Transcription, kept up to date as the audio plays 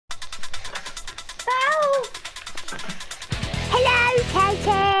Hello, Katie.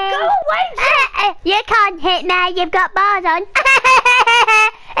 Go away, You can't hit me. You've got bars on.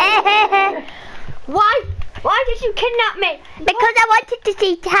 Why did you kidnap me? Because I wanted to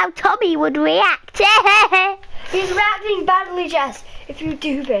see how Tommy would react. He's reacting badly, Jess. If you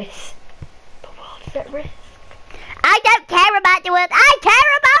do this, the world is at risk. I don't care about the world. I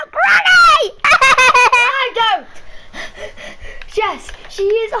care about Granny. I don't. Jess, she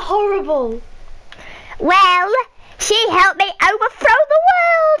is horrible. Well, she helped me overthrow the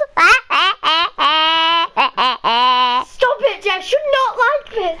world. Stop it, Jess. You're not like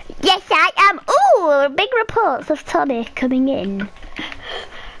this. Yes, I am. Ooh, big reports of Tommy coming in.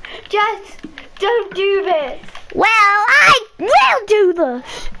 Jess, don't do this. Well, I will do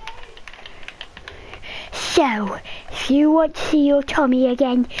this. So, if you want to see your Tommy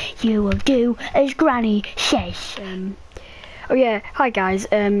again, you will do as Granny says. Oh yeah, hi guys.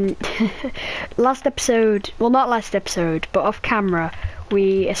 Last episode, well not last episode, but off camera,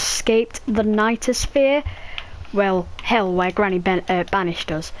 we escaped the Nightosphere. Well, hell, where Granny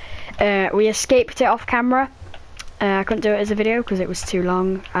banished us. We escaped it off camera. I couldn't do it as a video because it was too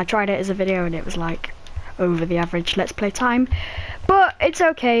long. I tried it as a video and it was like over the average Let's Play time. But it's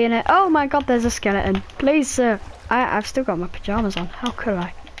okay, innit? Oh my god, there's a skeleton. Please, sir. I've still got my pyjamas on. How could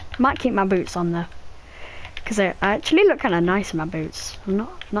I? Might keep my boots on though, because I actually look kind of nice in my boots. I'm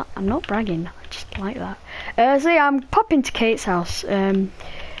not bragging. I just like that. So yeah, I'm popping to Kate's house.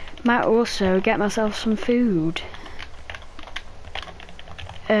 Might also get myself some food.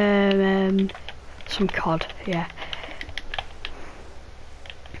 Some cod. Yeah.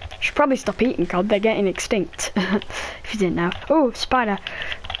 Should probably stop eating cod. They're getting extinct. If you didn't know. Oh, spider!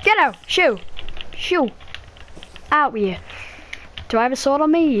 Get out! Shoo! Shoo! Out with you! Do I have a sword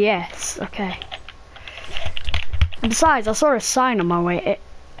on me? Yes. Okay. And besides, I saw a sign on my way.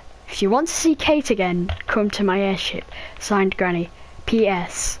 If you want to see Kate again, come to my airship. Signed, Granny.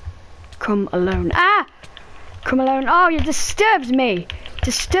 P.S. Come alone. Ah! Come alone. Oh, you disturbed me.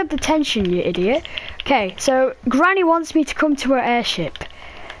 Disturb the tension, you idiot. Okay, so Granny wants me to come to her airship.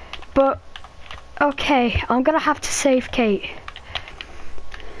 But, okay, I'm gonna have to save Kate.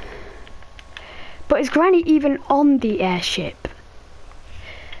 But is Granny even on the airship?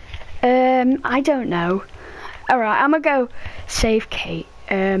 I don't know. Alright, I'm gonna go save Kate.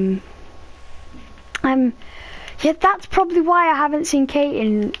 Yeah, that's probably why I haven't seen Kate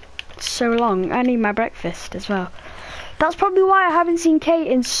in so long. I need my breakfast as well. That's probably why I haven't seen Kate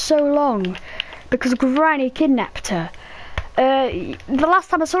in so long. Because Granny kidnapped her. The last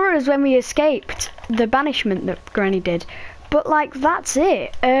time I saw her was when we escaped the banishment that Granny did. But like, that's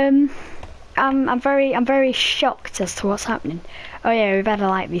it. I'm very shocked as to what's happening. Oh yeah, we better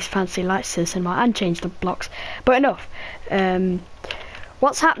light these fancy lights to the cinema and change the blocks. But enough.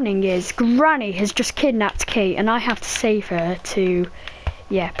 What's happening is Granny has just kidnapped Kate and I have to save her to...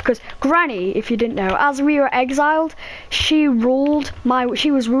 Yeah, because Granny, if you didn't know, as we were exiled, she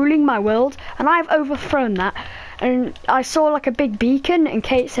was ruling my world and I've overthrown that. And I saw like a big beacon and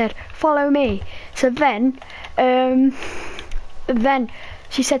Kate said, follow me. So then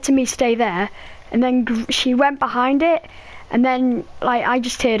she said to me, stay there. And then she went behind it. And then like I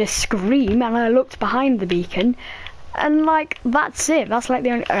just heard a scream and I looked behind the beacon. And like, that's it. That's like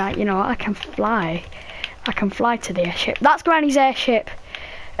the only, you know, I can fly. I can fly to the airship. That's Granny's airship.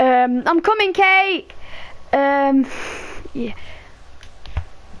 I'm coming, Kate. Yeah.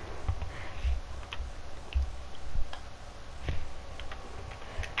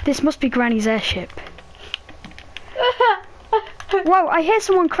 This must be Granny's airship. Whoa, I hear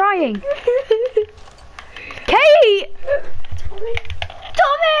someone crying. Kate! Tommy!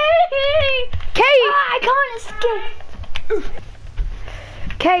 Tommy! Kate! Ah, I can't escape.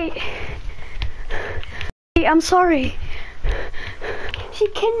 Kate! Kate, I'm sorry. She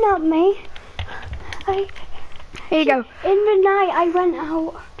kidnapped me. Here you go. In the night, I went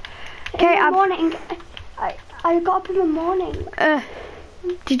out. Okay, in the morning. I got up in the morning.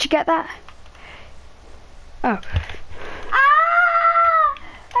 Did you get that? Oh. Ah!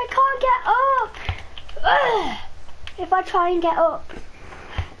 I can't get up. Ugh. If I try and get up,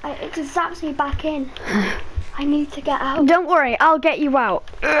 it just zaps me back in. I need to get out. Don't worry, I'll get you out.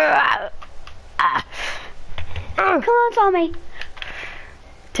 Come on, Tommy.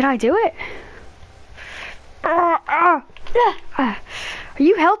 Did I do it? Are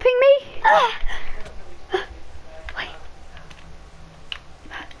you helping me? Wait.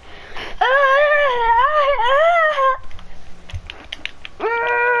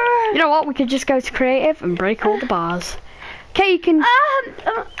 You know what? We could just go to creative and break all the bars. Okay, you can. I'm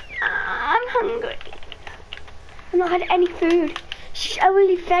hungry. I've not had any food. She's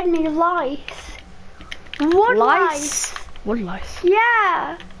only fed me lice. Lice. Wood lice.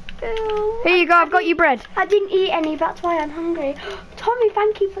 Yeah. Ew. Here you go, I've got you bread. I didn't eat any, that's why I'm hungry. Tommy,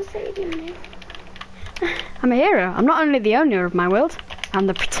 thank you for saving me. I'm a hero. I'm not only the owner of my world, I'm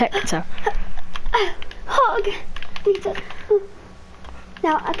the protector. Hug.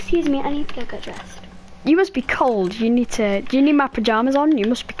 Now, excuse me, I need to go get dressed. You must be cold. Do you need my pajamas on? You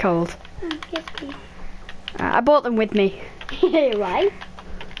must be cold. Yes, please. I brought them with me. Right?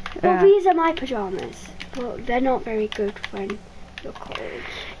 Well, these are my pajamas, but they're not very good when you're cold.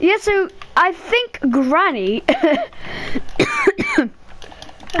 Yeah, so I think Granny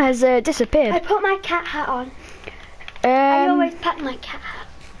has disappeared. I put my cat hat on. I always pack my cat hat.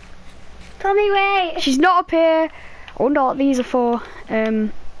 Tommy, wait! She's not up here. I wonder what these are for.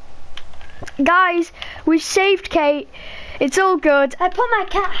 Guys, we've saved Kate. It's all good. I put my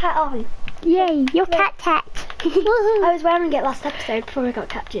cat hat on. Yay, your cat hat. I was wearing it last episode before I got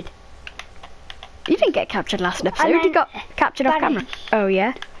captured. You didn't get captured last episode. And then You got captured off camera. Oh,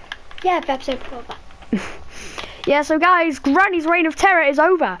 yeah? Yeah, the episode before that. Yeah, so guys, Granny's reign of terror is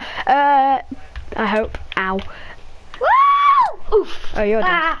over. I hope. Ow. Woo! Oof. Oh, you're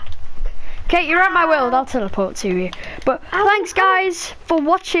dead. Kate, you're at my world. I'll teleport to you. But thanks, guys, for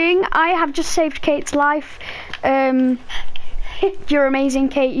watching. I have just saved Kate's life. You're amazing,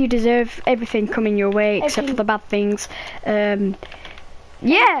 Kate. You deserve everything coming your way, except for the bad things.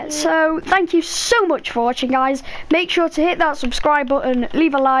 Yeah, so thank you so much for watching, guys. Make sure to hit that subscribe button,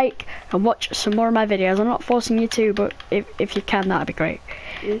 leave a like, and watch some more of my videos. I'm not forcing you to, but if you can, that'd be great.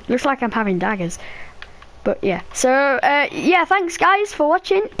 Looks like I'm having daggers. But yeah, so yeah, thanks guys for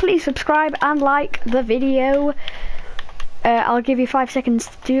watching. Please subscribe and like the video. I'll give you 5 seconds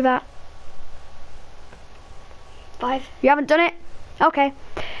to do that. 5. You haven't done it? Okay.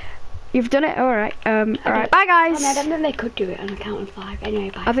 You've done it? Alright. Alright, bye guys. I don't think they could do it on the count of 5. Anyway,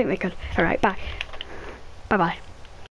 bye. I think they could. Alright, bye. Bye bye.